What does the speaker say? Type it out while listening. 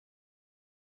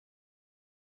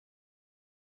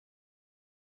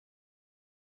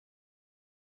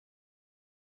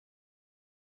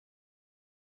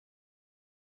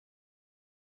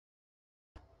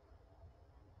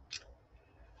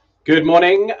Good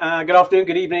morning, good afternoon,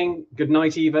 good evening, good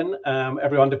night even,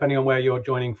 everyone, depending on where you're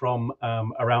joining from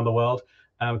around the world.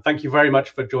 Thank you very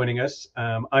much for joining us.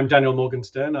 I'm Daniel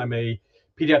Morgenstern. I'm a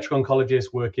pediatric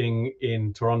oncologist working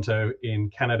in Toronto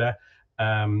in Canada.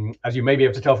 As you may be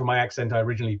able to tell from my accent, I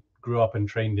originally grew up and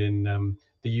trained in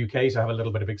the UK, so I have a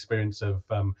little bit of experience of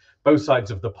both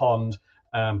sides of the pond,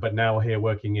 but now here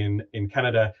working in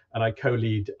Canada, and I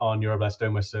co-lead our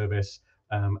neuroblastoma service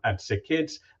at Sick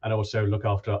Kids, and also look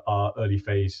after our early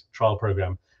phase trial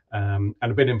program. And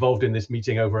I've been involved in this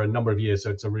meeting over a number of years, so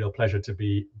it's a real pleasure to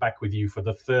be back with you for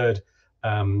the third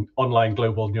online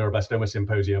global neuroblastoma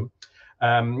symposium.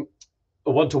 I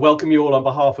want to welcome you all on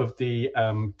behalf of the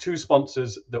two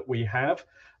sponsors that we have.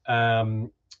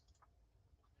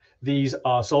 These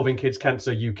are Solving Kids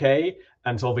Cancer UK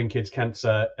and Solving Kids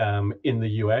Cancer in the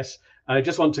US. And I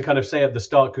just want to kind of say at the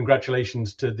start,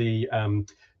 congratulations to the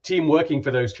team working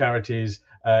for those charities,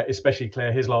 especially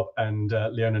Claire Hislop and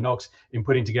Leona Knox, in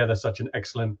putting together such an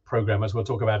excellent program. As we'll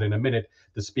talk about in a minute,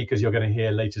 the speakers you're going to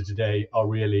hear later today are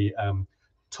really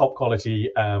top quality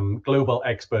global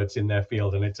experts in their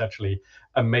field, and it's actually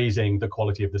amazing the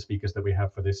quality of the speakers that we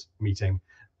have for this meeting.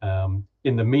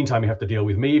 In the meantime, you have to deal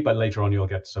with me, but later on you'll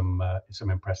get some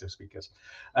impressive speakers.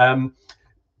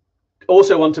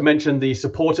 Also want to mention the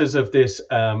supporters of this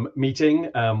meeting,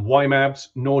 YMABS,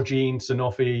 Norgine,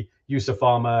 Sanofi, EUSA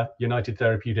Pharma, United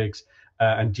Therapeutics,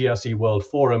 and GRC World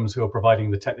Forums, who are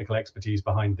providing the technical expertise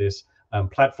behind this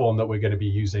platform that we're going to be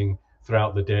using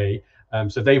throughout the day.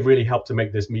 So they've really helped to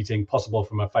make this meeting possible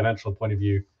from a financial point of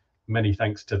view. Many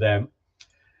thanks to them.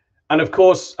 And of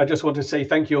course, I just want to say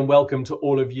thank you and welcome to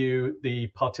all of you, the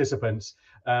participants.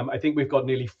 I think we've got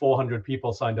nearly 400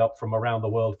 people signed up from around the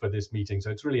world for this meeting.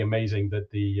 So it's really amazing that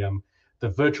the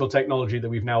virtual technology that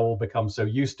we've now all become so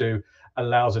used to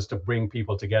allows us to bring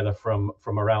people together from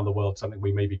around the world, something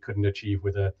we maybe couldn't achieve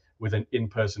with an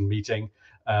in-person meeting.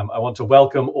 I want to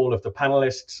welcome all of the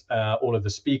panelists, all of the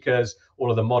speakers, all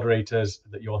of the moderators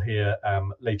that you'll hear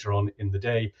later on in the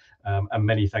day, and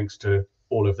many thanks to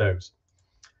all of those.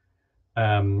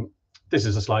 This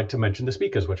is a slide to mention the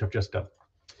speakers, which I've just done.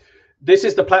 This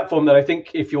is the platform that I think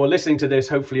if you're listening to this,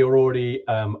 hopefully you're already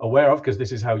aware of, because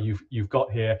this is how you've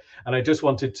got here. And I just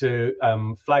wanted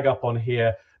to flag up on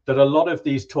here that a lot of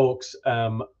these talks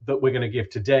that we're going to give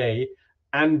today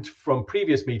and from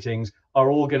previous meetings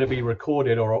are all going to be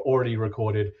recorded or are already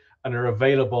recorded and are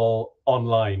available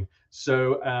online.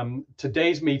 So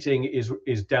today's meeting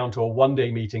is down to a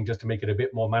one-day meeting just to make it a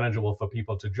bit more manageable for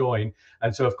people to join.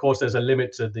 And so, of course, there's a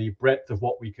limit to the breadth of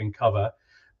what we can cover.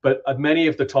 But many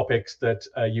of the topics that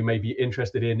you may be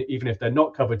interested in, even if they're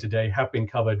not covered today, have been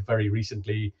covered very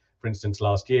recently, for instance,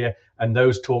 last year. And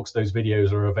those talks, those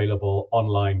videos are available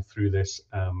online through this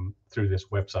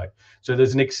website. So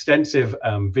there's an extensive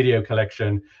video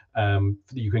collection that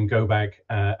you can go back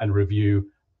and review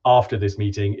after this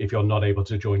meeting if you're not able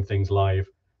to join things live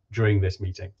during this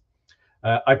meeting.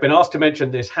 I've been asked to mention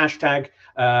this hashtag.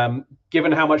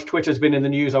 Given how much Twitter's been in the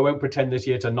news, I won't pretend this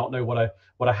year to not know what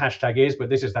a hashtag is, but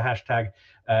this is the hashtag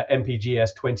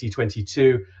MPGS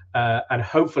 2022, and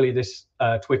hopefully this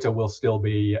Twitter will still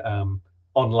be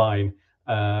online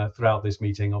throughout this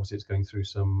meeting. Obviously, it's going through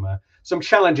some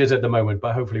challenges at the moment,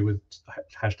 but hopefully with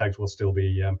hashtags will still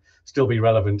be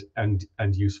relevant and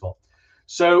useful.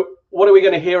 So what are we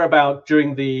going to hear about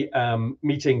during the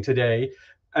meeting today?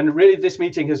 And really, this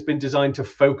meeting has been designed to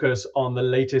focus on the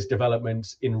latest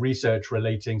developments in research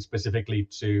relating specifically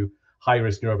to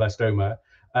high-risk neuroblastoma.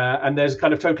 And there's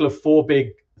kind of a total of 4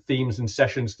 big themes and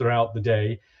sessions throughout the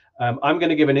day. I'm going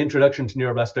to give an introduction to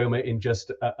neuroblastoma in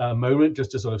just a moment,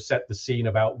 just to sort of set the scene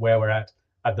about where we're at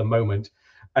the moment.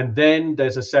 And then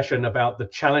there's a session about the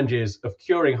challenges of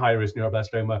curing high-risk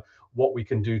neuroblastoma, what we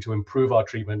can do to improve our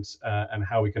treatments and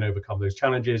how we can overcome those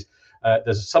challenges.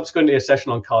 There's subsequently a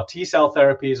session on CAR T-cell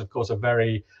therapies, of course, a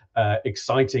very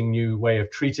exciting new way of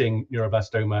treating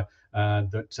neuroblastoma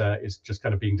that is just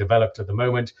kind of being developed at the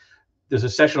moment. There's a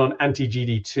session on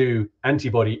anti-GD2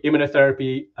 antibody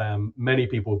immunotherapy. Many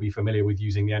people will be familiar with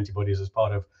using the antibodies as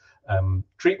part of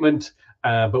treatment,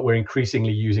 but we're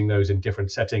increasingly using those in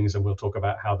different settings, and we'll talk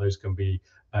about how those can be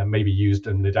maybe used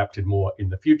and adapted more in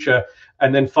the future.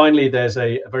 And then finally, there's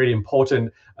a very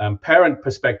important parent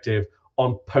perspective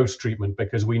on post-treatment,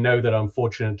 because we know that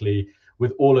unfortunately,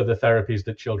 with all of the therapies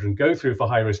that children go through for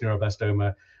high-risk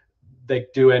neuroblastoma, they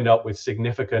do end up with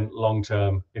significant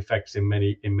long-term effects in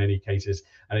many cases,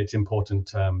 and it's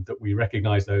important that we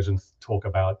recognize those and talk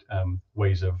about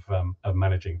ways of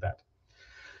managing that.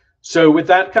 So with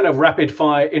that kind of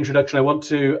rapid-fire introduction, I want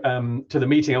to the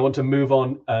meeting. I want to move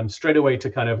on straight away to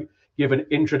kind of give an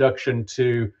introduction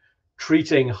to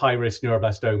treating high-risk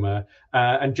neuroblastoma.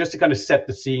 And just to kind of set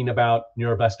the scene about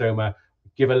neuroblastoma,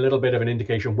 give a little bit of an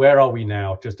indication, where are we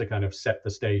now, just to kind of set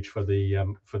the stage for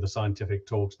the scientific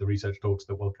talks, the research talks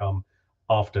that will come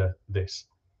after this.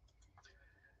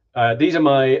 These are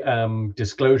my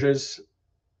disclosures.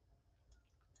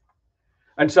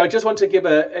 And so I just want to give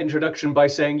an introduction by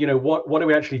saying, you know, what are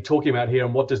we actually talking about here,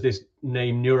 and what does this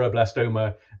name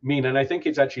neuroblastoma mean? And I think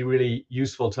it's actually really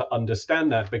useful to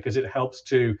understand that, because it helps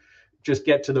to just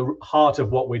get to the heart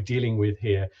of what we're dealing with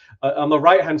here. On the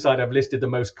right-hand side, I've listed the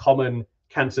most common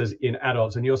cancers in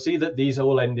adults, and you'll see that these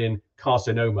all end in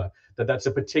carcinoma, that's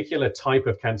a particular type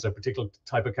of cancer,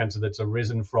 that's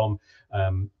arisen from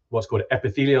what's called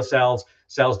epithelial cells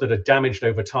that are damaged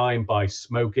over time by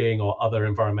smoking or other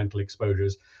environmental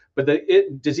exposures. But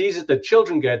the diseases that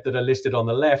children get that are listed on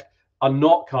the left are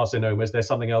not carcinomas. There's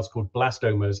something else called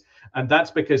blastomas. And that's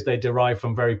because they derive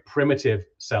from very primitive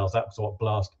cells. That's what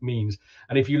blast means.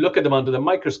 And if you look at them under the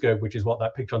microscope, which is what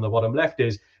that picture on the bottom left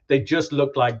is, they just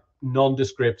look like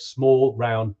nondescript, small,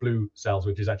 round blue cells,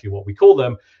 which is actually what we call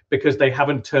them, because they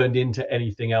haven't turned into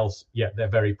anything else yet. They're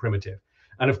very primitive.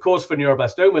 And of course, for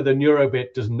neuroblastoma, the neuro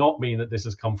bit does not mean that this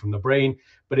has come from the brain,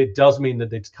 but it does mean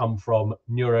that it's come from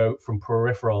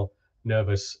peripheral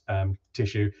nervous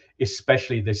tissue,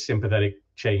 especially this sympathetic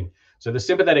chain. So the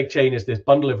sympathetic chain is this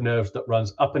bundle of nerves that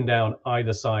runs up and down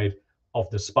either side of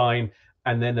the spine.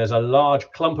 And then there's a large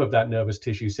clump of that nervous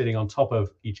tissue sitting on top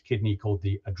of each kidney called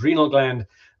the adrenal gland.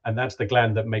 And that's the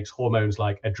gland that makes hormones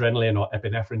like adrenaline or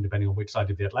epinephrine, depending on which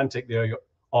side of the Atlantic you're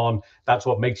on. That's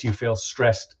what makes you feel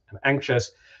stressed and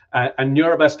anxious. And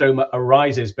neuroblastoma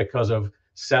arises because of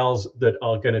cells that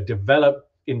are going to develop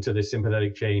into the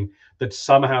sympathetic chain that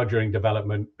somehow during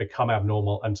development become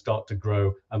abnormal and start to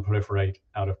grow and proliferate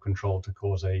out of control to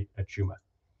cause a tumor.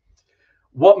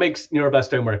 What makes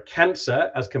neuroblastoma a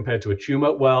cancer as compared to a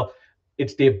tumor? Well,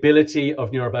 it's the ability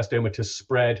of neuroblastoma to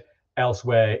spread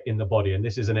elsewhere in the body. And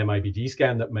this is an MIBD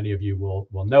scan that many of you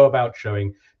will know about,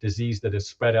 showing disease that is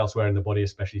spread elsewhere in the body,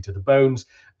 especially to the bones.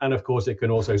 And of course, it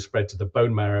can also spread to the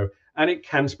bone marrow, and it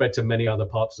can spread to many other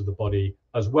parts of the body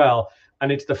as well.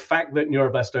 And it's the fact that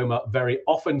neuroblastoma very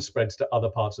often spreads to other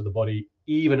parts of the body,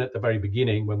 even at the very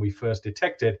beginning when we first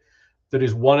detect it, that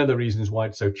is one of the reasons why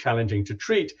it's so challenging to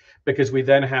treat, because we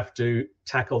then have to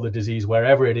tackle the disease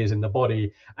wherever it is in the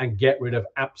body and get rid of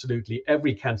absolutely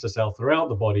every cancer cell throughout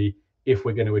the body if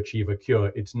we're going to achieve a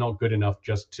cure. It's not good enough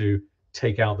just to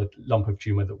take out the lump of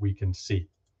tumor that we can see.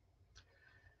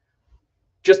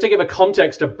 Just to give a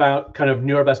context about kind of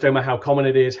neuroblastoma, how common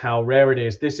it is, how rare it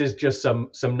is, this is just some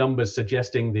numbers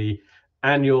suggesting the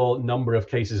annual number of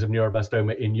cases of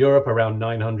neuroblastoma in Europe, around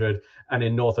 900, and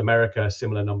in North America, a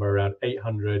similar number, around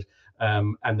 800,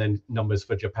 and then numbers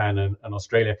for Japan and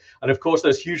Australia. And of course,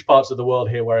 there's huge parts of the world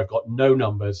here where I've got no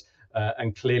numbers,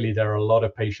 and clearly there are a lot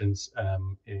of patients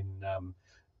in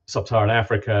sub-Saharan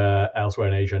Africa, elsewhere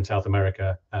in Asia and South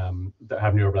America that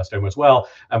have neuroblastoma as well.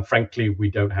 And frankly, we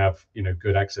don't have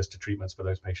good access to treatments for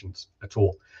those patients at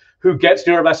all. Who gets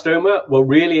neuroblastoma? Well,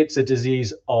 really, it's a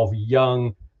disease of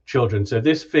young children. So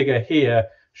this figure here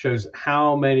shows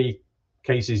how many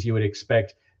cases you would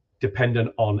expect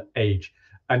dependent on age.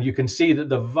 And you can see that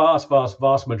the vast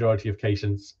majority of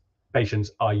patients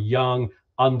are young,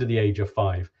 under the age of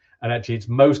 5. And actually, it's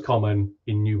most common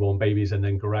in newborn babies and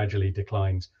then gradually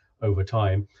declines over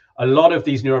time. A lot of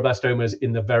these neuroblastomas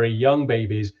in the very young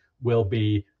babies will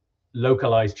be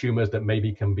localized tumors that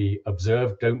maybe can be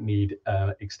observed, don't need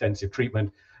extensive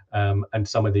treatment. And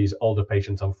some of these older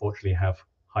patients, unfortunately, have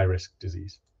high-risk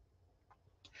disease.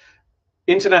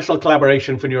 International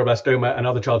collaboration for neuroblastoma and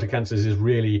other childhood cancers is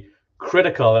really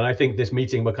critical. And I think this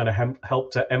meeting will kind of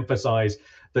help to emphasize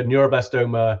that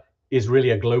neuroblastoma is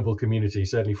really a global community,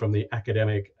 certainly from the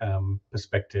academic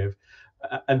perspective.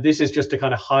 And this is just to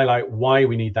kind of highlight why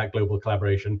we need that global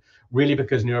collaboration, really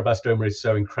because neuroblastoma is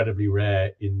so incredibly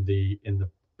rare in the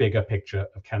bigger picture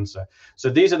of cancer. So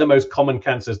these are the most common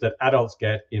cancers that adults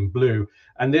get in blue.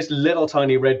 And this little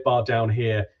tiny red bar down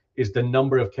here is the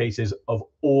number of cases of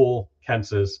all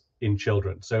cancers in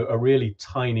children. So a really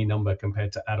tiny number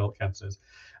compared to adult cancers.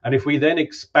 And if we then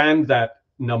expand that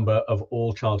number of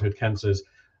all childhood cancers,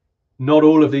 not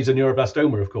all of these are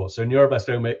neuroblastoma, of course. So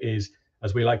neuroblastoma is,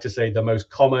 as we like to say, the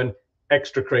most common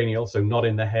extracranial, so not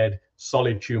in the head,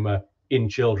 solid tumor in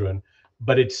children,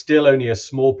 but it's still only a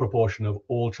small proportion of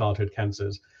all childhood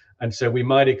cancers. And so we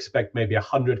might expect maybe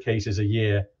 100 cases a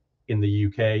year in the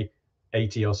UK,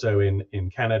 80 or so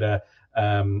in Canada,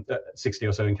 60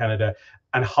 or so in Canada,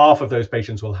 and half of those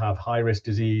patients will have high-risk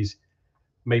disease.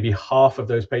 Maybe half of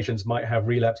those patients might have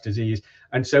relapse disease.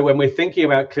 And so when we're thinking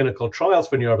about clinical trials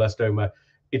for neuroblastoma,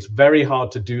 It's very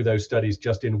hard to do those studies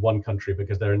just in one country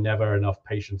because there are never enough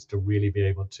patients to really be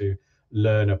able to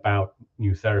learn about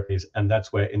new therapies, and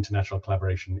that's where international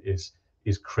collaboration is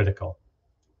critical.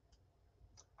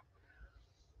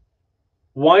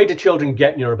 Why do children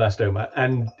get neuroblastoma?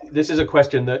 And this is a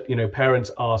question that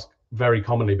parents ask very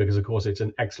commonly because, of course, it's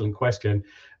an excellent question,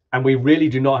 and we really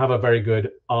do not have a very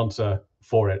good answer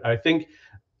for it. I think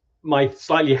my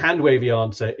slightly hand-wavy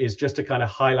answer is just to kind of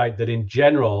highlight that in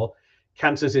general,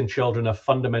 cancers in children are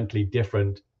fundamentally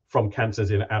different from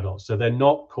cancers in adults. So they're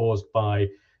not caused by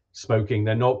smoking,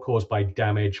 they're not caused by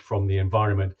damage from the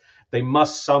environment. They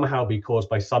must somehow be caused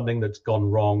by something that's gone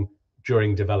wrong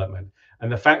during development.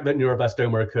 And the fact that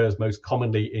neuroblastoma occurs most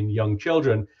commonly in young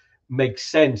children makes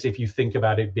sense if you think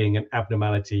about it being an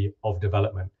abnormality of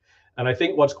development. And I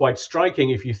think what's quite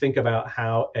striking, if you think about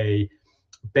how a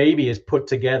baby is put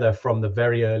together from the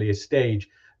very earliest stage,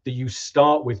 that you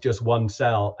start with just one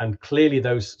cell, and clearly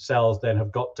those cells then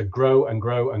have got to grow and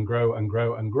grow and grow and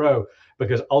grow and grow,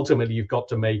 because ultimately you've got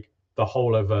to make the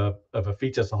whole of a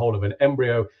fetus, the whole of an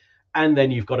embryo, and then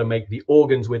you've got to make the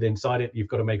organs within inside it, you've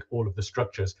got to make all of the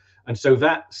structures. And so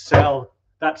that cell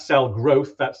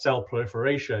growth, that cell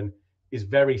proliferation is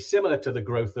very similar to the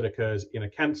growth that occurs in a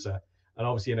cancer. And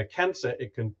obviously in a cancer,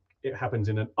 it happens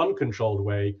in an uncontrolled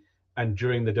way, and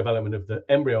during the development of the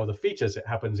embryo or the fetus, it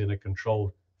happens in a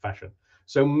controlled fashion.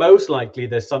 So most likely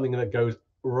there's something that goes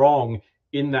wrong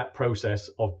in that process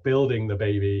of building the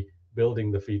baby,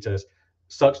 building the fetus,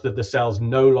 such that the cells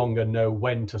no longer know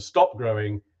when to stop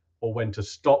growing or when to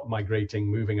stop migrating,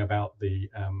 moving about the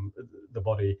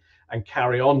body, and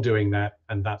carry on doing that,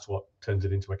 and that's what turns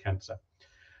it into a cancer.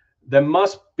 There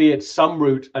must be at some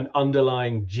root an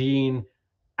underlying gene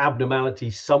abnormality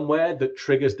somewhere that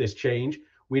triggers this change.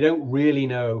 We don't really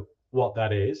know what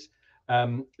that is.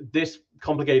 This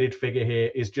complicated figure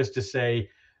here is just to say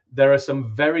there are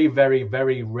some very, very,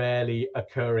 very rarely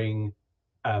occurring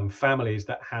families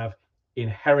that have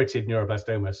inherited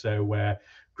neuroblastoma. So where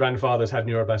grandfathers had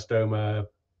neuroblastoma,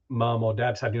 mom or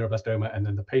dad's had neuroblastoma, and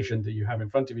then the patient that you have in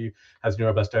front of you has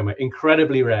neuroblastoma.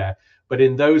 Incredibly rare. But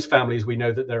in those families, we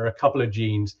know that there are a couple of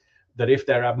genes that if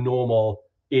they're abnormal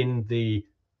in the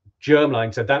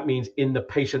germline, so that means in the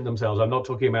patient themselves, I'm not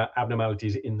talking about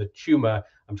abnormalities in the tumor,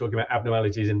 I'm talking about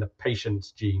abnormalities in the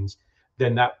patient's genes,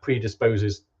 then that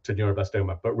predisposes to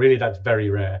neuroblastoma. But really that's very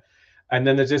rare. And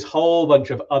then there's this whole bunch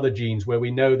of other genes where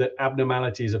we know that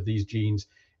abnormalities of these genes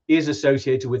is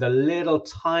associated with a little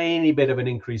tiny bit of an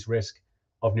increased risk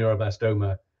of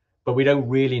neuroblastoma, but we don't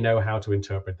really know how to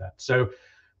interpret that. So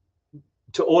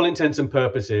to all intents and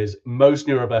purposes, most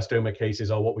neuroblastoma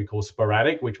cases are what we call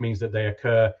sporadic, which means that they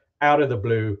occur out of the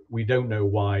blue. We don't know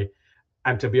why.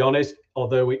 And to be honest,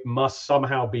 although it must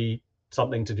somehow be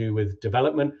something to do with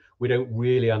development, we don't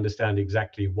really understand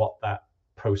exactly what that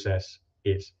process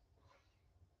is.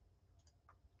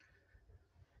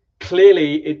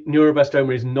 Clearly,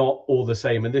 neuroblastoma is not all the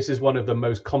same. And this is one of the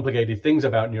most complicated things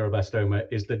about neuroblastoma,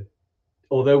 is that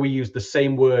although we use the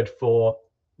same word for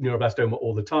neuroblastoma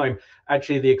all the time,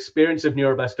 actually the experience of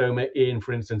neuroblastoma in,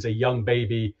 for instance, a young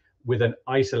baby with an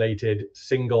isolated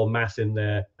single mass in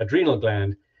their adrenal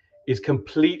gland is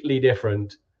completely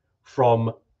different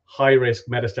from high-risk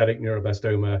metastatic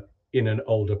neuroblastoma in an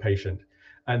older patient.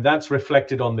 And that's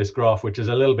reflected on this graph, which is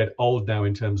a little bit old now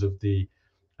in terms of the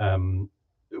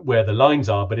where the lines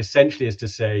are, but essentially is to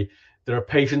say there are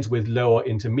patients with low or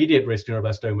intermediate risk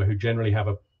neuroblastoma who generally have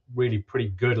a really pretty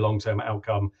good long-term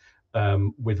outcome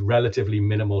with relatively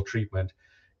minimal treatment,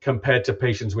 compared to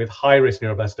patients with high-risk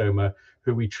neuroblastoma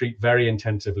who we treat very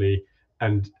intensively.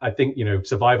 And I think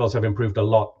survivals have improved a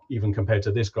lot even compared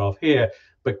to this graph here,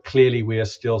 but clearly we are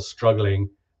still struggling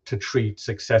to treat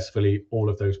successfully all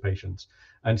of those patients.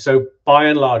 And so by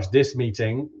and large, this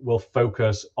meeting will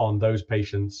focus on those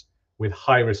patients with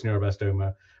high-risk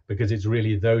neuroblastoma, because it's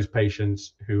really those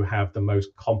patients who have the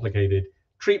most complicated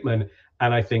treatment.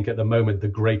 And I think at the moment, the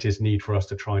greatest need for us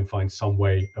to try and find some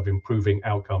way of improving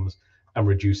outcomes and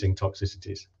reducing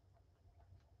toxicities.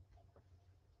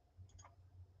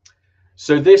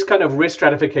 So this kind of risk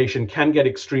stratification can get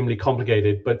extremely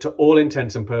complicated, but to all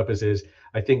intents and purposes,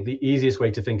 I think the easiest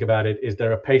way to think about it is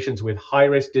there are patients with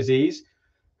high-risk disease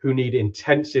who need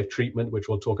intensive treatment, which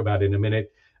we'll talk about in a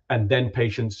minute, and then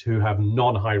patients who have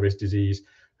non-high-risk disease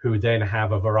who then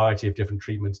have a variety of different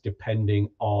treatments depending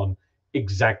on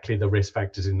exactly the risk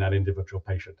factors in that individual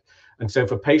patient. And so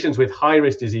for patients with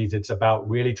high-risk disease, it's about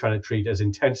really trying to treat as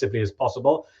intensively as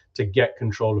possible to get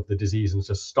control of the disease and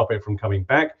to stop it from coming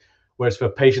back. Whereas for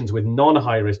patients with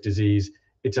non-high-risk disease,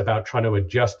 it's about trying to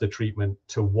adjust the treatment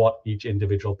to what each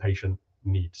individual patient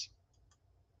needs.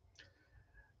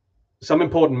 Some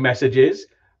important messages.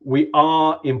 We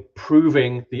are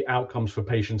improving the outcomes for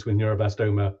patients with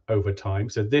neuroblastoma over time.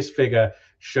 So this figure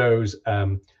shows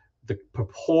the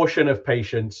proportion of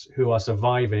patients who are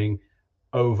surviving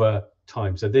over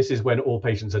time. So this is when all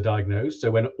patients are diagnosed. So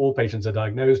when all patients are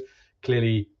diagnosed,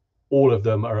 clearly all of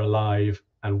them are alive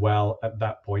and well at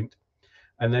that point.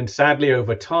 And then sadly,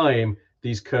 over time,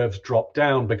 these curves drop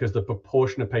down because the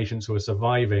proportion of patients who are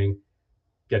surviving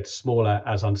gets smaller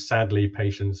as sadly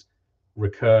patients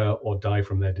recur or die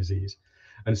from their disease.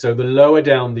 And so the lower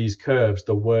down these curves,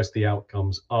 the worse the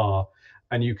outcomes are.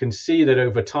 And you can see that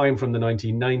over time from the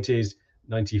 1990s,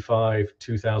 95,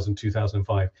 2000,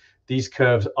 2005, these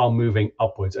curves are moving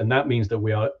upwards. And that means that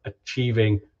we are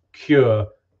achieving cure,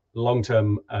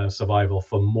 long-term survival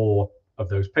for more of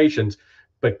those patients.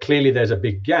 But clearly there's a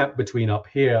big gap between up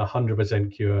here,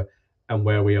 100% cure, and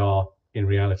where we are in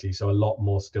reality. So a lot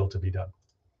more still to be done.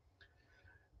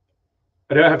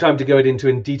 I don't have time to go into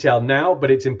in detail now,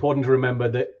 but it's important to remember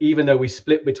that even though we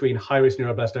split between high-risk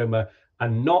neuroblastoma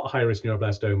and not high-risk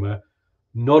neuroblastoma,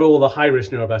 not all the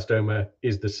high-risk neuroblastoma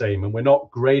is the same. And we're not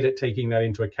great at taking that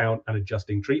into account and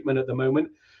adjusting treatment at the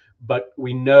moment. But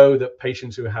we know that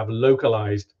patients who have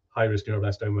localized high-risk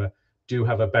neuroblastoma do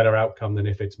have a better outcome than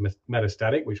if it's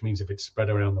metastatic, which means if it's spread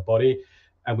around the body.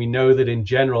 And we know that in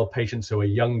general, patients who are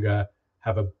younger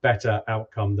have a better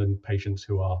outcome than patients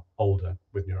who are older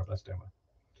with neuroblastoma.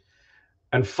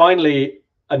 And finally,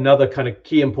 another kind of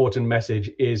key important message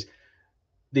is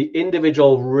the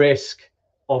individual risk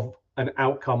of an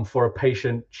outcome for a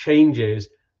patient changes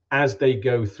as they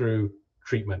go through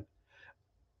treatment.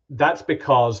 That's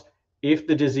because if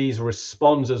the disease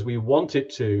responds as we want it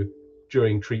to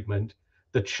during treatment,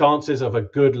 the chances of a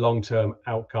good long-term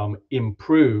outcome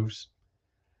improves.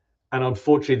 And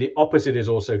unfortunately, the opposite is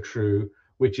also true,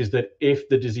 which is that if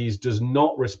the disease does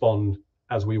not respond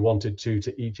as we want it to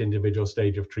each individual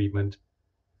stage of treatment,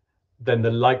 then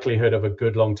the likelihood of a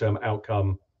good long-term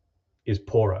outcome is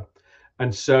poorer.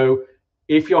 And so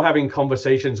if you're having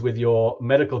conversations with your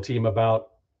medical team about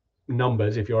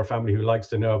numbers, if you're a family who likes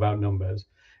to know about numbers,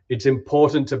 it's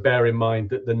important to bear in mind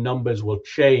that the numbers will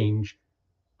change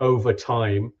over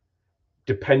time,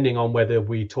 depending on whether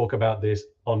we talk about this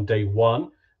on day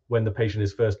one, when the patient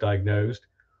is first diagnosed,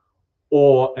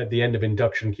 or at the end of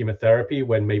induction chemotherapy,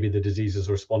 when maybe the disease has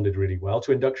responded really well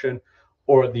to induction,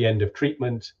 or at the end of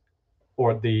treatment,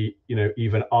 or at the,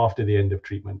 even after the end of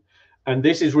treatment. And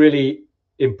this is really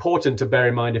important to bear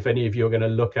in mind if any of you are going to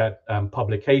look at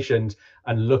publications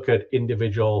and look at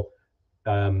individual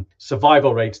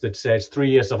survival rates that says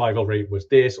 3-year survival rate was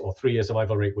this or 3-year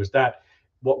survival rate was that.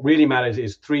 What really matters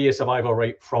is 3-year survival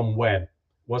rate from when?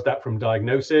 Was that from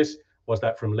diagnosis? Was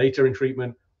that from later in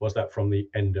treatment? Was that from the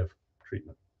end of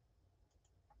treatment?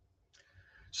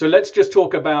 So let's just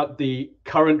talk about the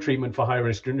current treatment for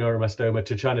high-risk neuroblastoma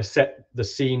to try to set the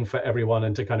scene for everyone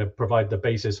and to kind of provide the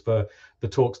basis for the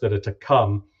talks that are to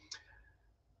come.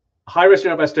 High-risk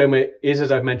neuroblastoma is,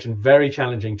 as I've mentioned, very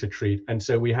challenging to treat. And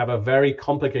so we have a very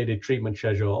complicated treatment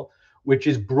schedule, which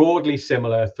is broadly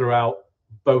similar throughout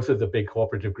both of the big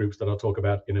cooperative groups that I'll talk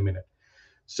about in a minute.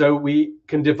 So we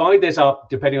can divide this up,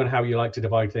 depending on how you like to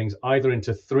divide things, either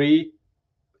into 3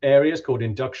 areas called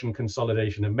induction,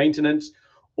 consolidation, and maintenance,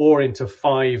 or into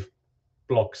 5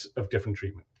 blocks of different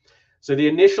treatment. So the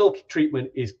initial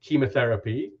treatment is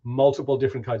chemotherapy, multiple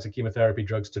different kinds of chemotherapy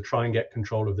drugs to try and get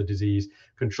control of the disease,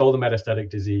 control the metastatic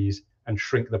disease, and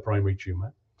shrink the primary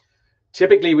tumor.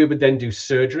 Typically, we would then do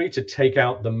surgery to take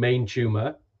out the main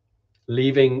tumor,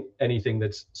 leaving anything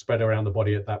that's spread around the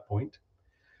body at that point.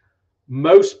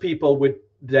 Most people would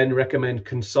then recommend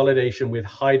consolidation with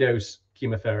high-dose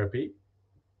chemotherapy,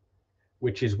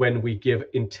 which is when we give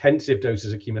intensive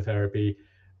doses of chemotherapy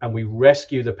and we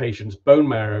rescue the patient's bone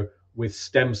marrow with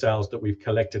stem cells that we've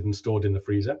collected and stored in the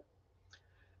freezer.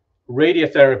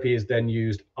 Radiotherapy is then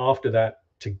used after that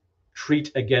to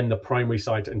treat again the primary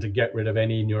site and to get rid of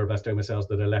any neuroblastoma cells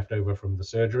that are left over from the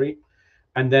surgery.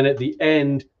 And then at the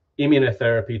end,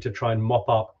 immunotherapy to try and mop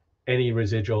up any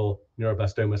residual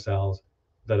neuroblastoma cells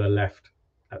that are left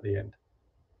at the end.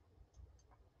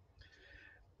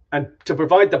 And to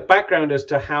provide the background as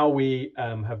to how we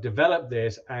have developed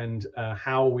this and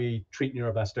how we treat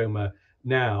neuroblastoma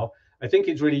now, I think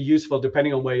it's really useful,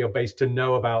 depending on where you're based, to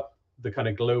know about the kind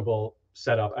of global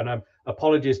setup. And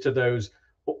apologies to those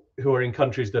who are in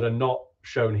countries that are not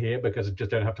shown here, because I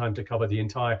just don't have time to cover the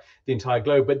entire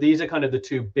globe. But these are kind of the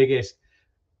 2 biggest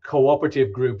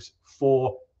cooperative groups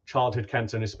for childhood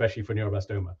cancer, and especially for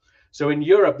neuroblastoma. So in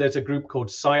Europe, there's a group called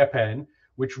SciAPen,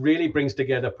 which really brings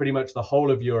together pretty much the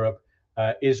whole of Europe,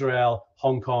 Israel,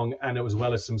 Hong Kong, and as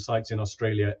well as some sites in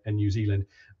Australia and New Zealand.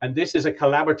 And this is a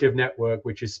collaborative network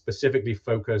which is specifically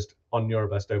focused on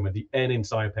neuroblastoma. The N in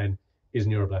SciPen is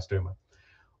neuroblastoma.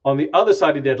 On the other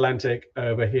side of the Atlantic,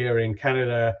 over here in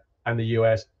Canada and the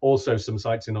US, also some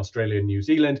sites in Australia and New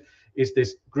Zealand, is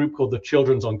this group called the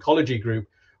Children's Oncology Group,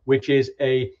 which is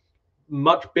a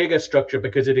much bigger structure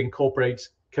because it incorporates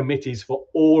committees for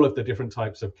all of the different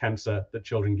types of cancer that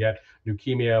children get,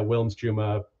 leukemia, Wilms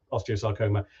tumor,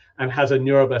 osteosarcoma, and has a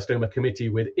neuroblastoma committee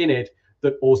within it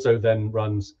that also then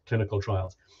runs clinical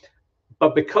trials.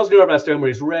 But because neuroblastoma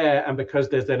is rare and because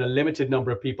there's then a limited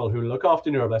number of people who look after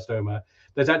neuroblastoma,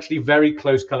 there's actually very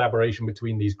close collaboration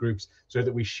between these groups so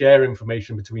that we share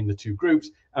information between the two groups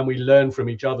and we learn from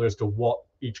each other as to what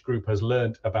each group has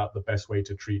learned about the best way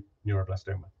to treat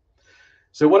neuroblastoma.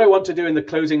 So what I want to do in the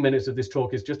closing minutes of this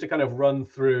talk is just to kind of run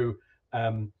through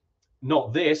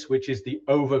not this, which is the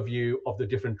overview of the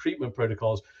different treatment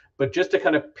protocols, but just to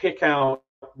kind of pick out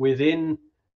within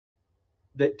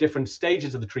the different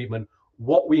stages of the treatment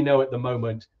what we know at the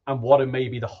moment and what are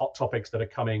maybe the hot topics that are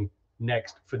coming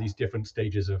next for these different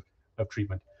stages of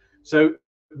treatment. So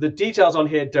the details on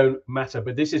here don't matter,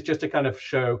 but this is just to kind of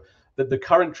show that the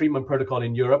current treatment protocol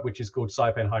in Europe, which is called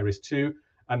SciPen High Risk 2,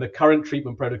 and the current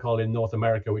treatment protocol in North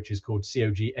America, which is called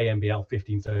COG AMBL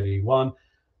 1531,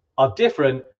 are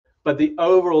different, but the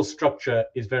overall structure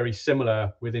is very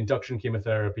similar with induction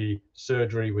chemotherapy,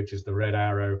 surgery, which is the red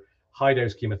arrow, high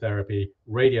dose chemotherapy,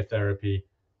 radiotherapy,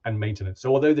 and maintenance.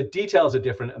 So although the details are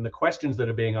different and the questions that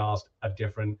are being asked are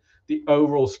different, the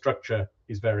overall structure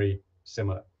is very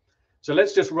similar. So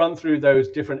let's just run through those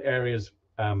different areas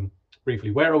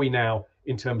briefly. Where are we now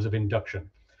in terms of induction?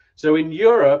 So in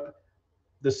Europe,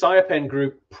 the SciPen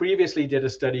group previously did a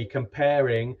study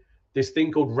comparing this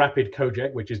thing called rapid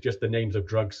COGEC, which is just the names of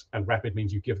drugs, and rapid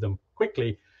means you give them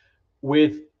quickly,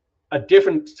 with a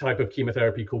different type of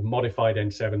chemotherapy called modified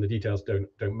N7. The details don't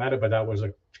matter, but that was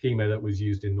a chemo that was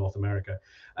used in North America.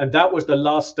 And that was the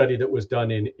last study that was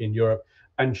done in Europe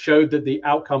and showed that the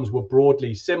outcomes were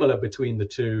broadly similar between the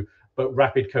two, but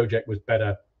rapid COGEC was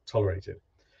better tolerated.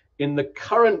 In the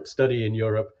current study in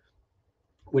Europe,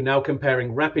 we're now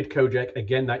comparing rapid COGEC,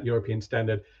 again, that European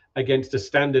standard, against a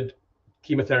standard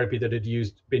chemotherapy that had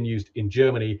been used in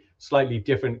Germany, slightly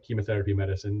different chemotherapy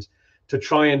medicines, to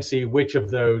try and see which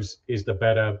of those is the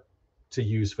better to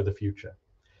use for the future.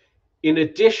 In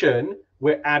addition,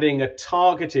 we're adding a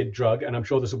targeted drug, and I'm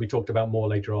sure this will be talked about more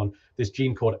later on, this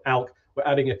gene called ALK. We're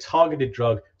adding a targeted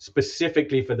drug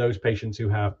specifically for those patients who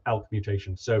have ALK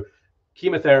mutations. So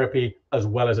chemotherapy as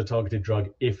well as a targeted drug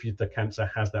if the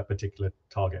cancer has that particular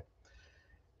target.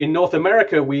 In North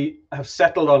America, we have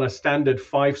settled on a standard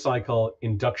 5-cycle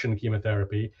induction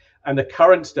chemotherapy, and the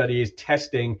current study is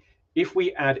testing if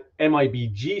we add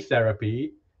MIBG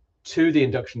therapy to the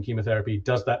induction chemotherapy,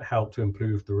 does that help to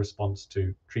improve the response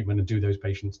to treatment and do those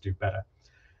patients do better?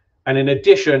 And in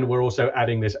addition, we're also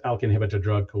adding this ALK inhibitor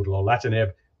drug called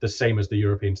lorlatinib, the same as the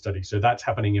European study. So that's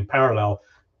happening in parallel,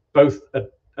 both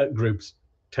groups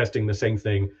testing the same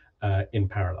thing in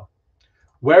parallel.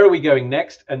 Where are we going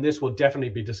next? And this will definitely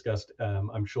be discussed,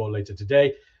 I'm sure, later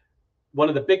today. One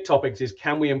of the big topics is,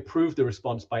 can we improve the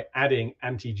response by adding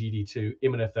anti-GD2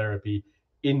 immunotherapy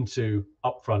into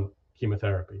upfront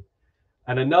chemotherapy?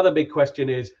 And another big question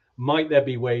is, might there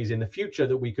be ways in the future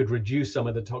that we could reduce some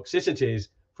of the toxicities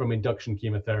from induction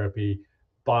chemotherapy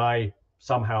by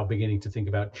somehow beginning to think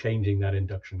about changing that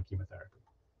induction chemotherapy?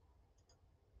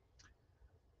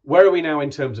 Where are we now in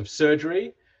terms of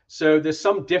surgery? So there's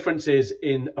some differences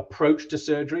in approach to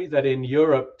surgery, that in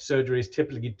Europe, surgery is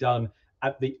typically done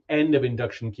at the end of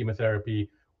induction chemotherapy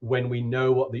when we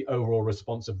know what the overall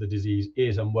response of the disease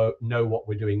is and know what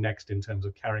we're doing next in terms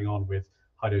of carrying on with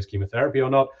high-dose chemotherapy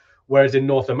or not. Whereas in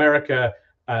North America,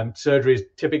 surgery is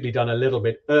typically done a little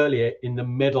bit earlier in the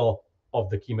middle of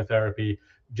the chemotherapy,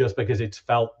 just because it's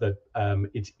felt that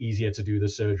it's easier to do the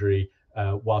surgery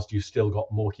whilst you've still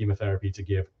got more chemotherapy to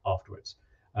give afterwards.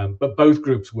 But both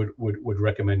groups would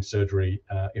recommend surgery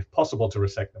if possible to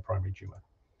resect the primary tumor.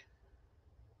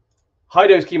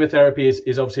 High-dose chemotherapy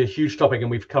is obviously a huge topic, and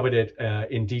we've covered it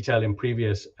in detail in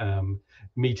previous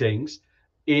meetings.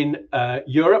 In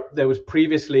Europe, there was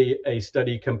previously a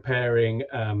study comparing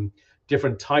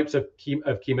different types of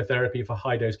chemotherapy for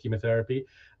high-dose chemotherapy.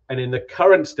 And in the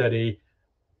current study,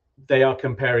 they are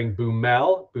comparing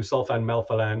Bumel, busulfan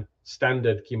melphalan,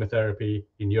 standard chemotherapy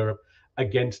in Europe,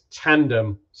 against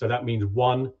tandem. So that means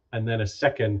one and then a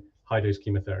second high-dose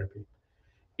chemotherapy.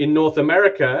 In North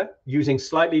America, using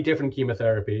slightly different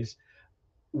chemotherapies,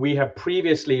 we have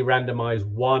previously randomized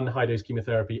one high-dose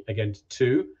chemotherapy against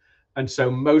two. And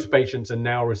so most patients are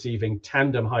now receiving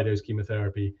tandem high-dose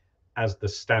chemotherapy as the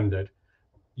standard.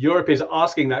 Europe is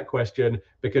asking that question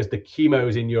because the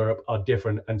chemos in Europe are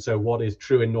different. And so what is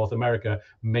true in North America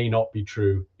may not be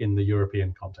true in the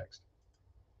European context.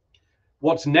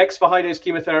 What's next for high-dose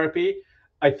chemotherapy?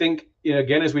 I think,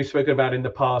 again, as we've spoken about in the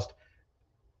past,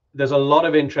 there's a lot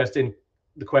of interest in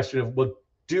the question of, well,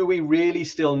 do we really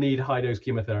still need high-dose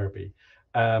chemotherapy?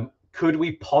 Could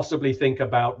we possibly think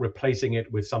about replacing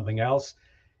it with something else?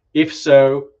 If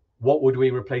so, what would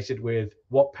we replace it with?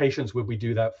 What patients would we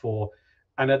do that for?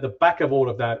 And at the back of all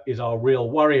of that is our real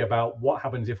worry about what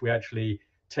happens if we actually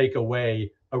take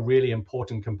away a really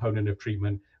important component of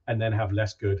treatment and then have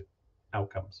less good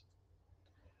outcomes.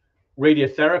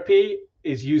 Radiotherapy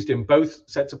is used in both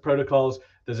sets of protocols.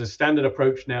 There's a standard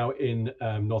approach now in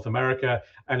North America,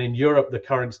 and in Europe, the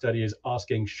current study is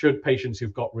asking, should patients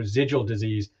who've got residual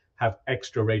disease have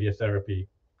extra radiotherapy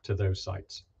to those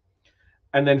sites?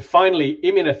 And then finally,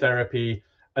 immunotherapy.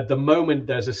 At the moment,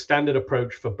 there's a standard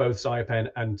approach for both Cypen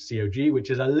and COG,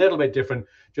 which is a little bit different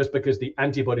just because the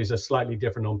antibodies are slightly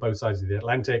different on both sides of the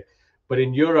Atlantic. But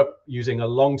in Europe, using a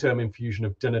long-term infusion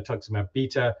of dinutuximab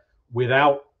beta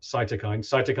without cytokines.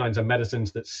 Cytokines are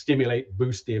medicines that stimulate,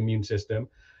 boost the immune system.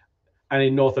 And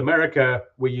in North America,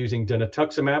 we're using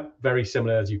dinutuximab, very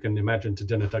similar, as you can imagine, to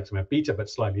dinutuximab beta, but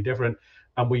slightly different.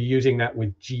 And we're using that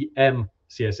with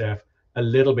GM-CSF, a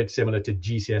little bit similar to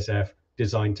G-CSF,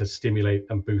 designed to stimulate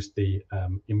and boost the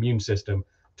immune system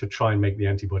to try and make the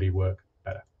antibody work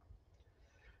better.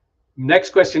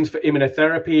 Next questions for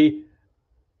immunotherapy.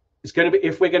 It's going to be,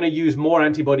 if we're going to use more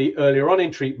antibody earlier on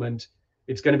in treatment,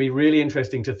 it's going to be really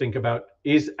interesting to think about,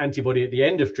 is antibody at the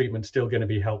end of treatment still going to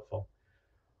be helpful?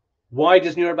 Why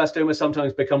does neuroblastoma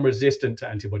sometimes become resistant to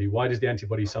antibody? Why does the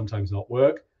antibody sometimes not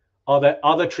work? Are there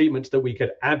other treatments that we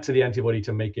could add to the antibody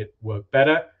to make it work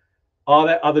better? Are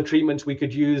there other treatments we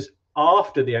could use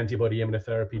after the antibody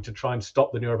immunotherapy to try and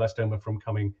stop the neuroblastoma from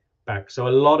coming back? So a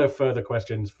lot of further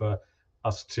questions for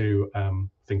us to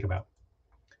think about.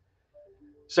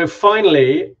 So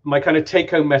finally, my kind of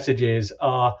take-home messages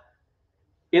are,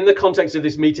 in the context of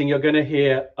this meeting, you're going to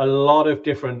hear a lot of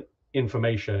different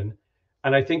information.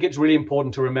 And I think it's really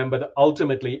important to remember that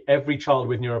ultimately every child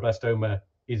with neuroblastoma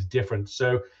is different.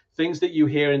 So things that you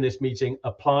hear in this meeting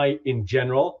apply in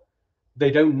general. They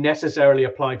don't necessarily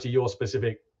apply to your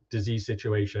specific disease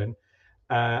situation.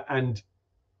 And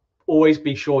always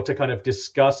be sure to kind of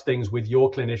discuss things with your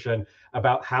clinician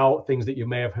about how things that you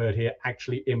may have heard here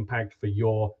actually impact for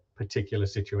your particular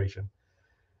situation.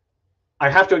 I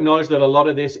have to acknowledge that a lot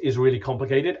of this is really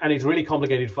complicated, and it's really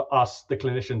complicated for us, the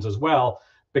clinicians, as well,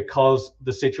 because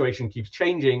the situation keeps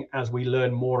changing as we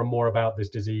learn more and more about this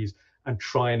disease and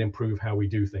try and improve how we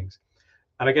do things.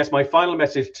 And I guess my final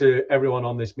message to everyone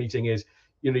on this meeting is,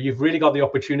 you've really got the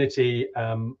opportunity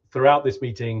throughout this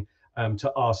meeting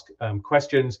to ask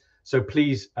questions. So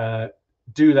please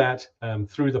do that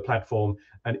through the platform,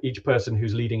 and each person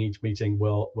who's leading each meeting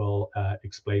will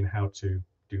explain how to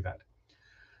do that.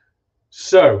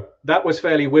 So that was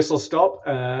fairly whistle stop,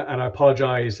 and I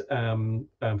apologize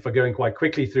for going quite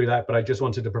quickly through that, but I just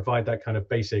wanted to provide that kind of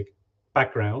basic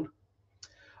background.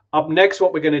 Up next,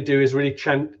 what we're going to do is really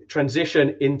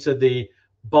transition into the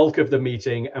bulk of the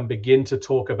meeting and begin to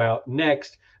talk about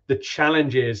next the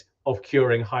challenges of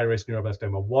curing high-risk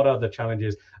neuroblastoma. What are the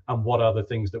challenges and what are the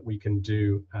things that we can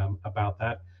do about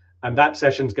that? And that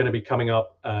session is going to be coming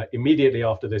up immediately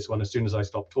after this one, as soon as I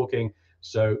stop talking.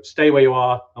 So stay where you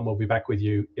are, and we'll be back with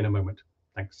you in a moment.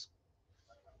 Thanks.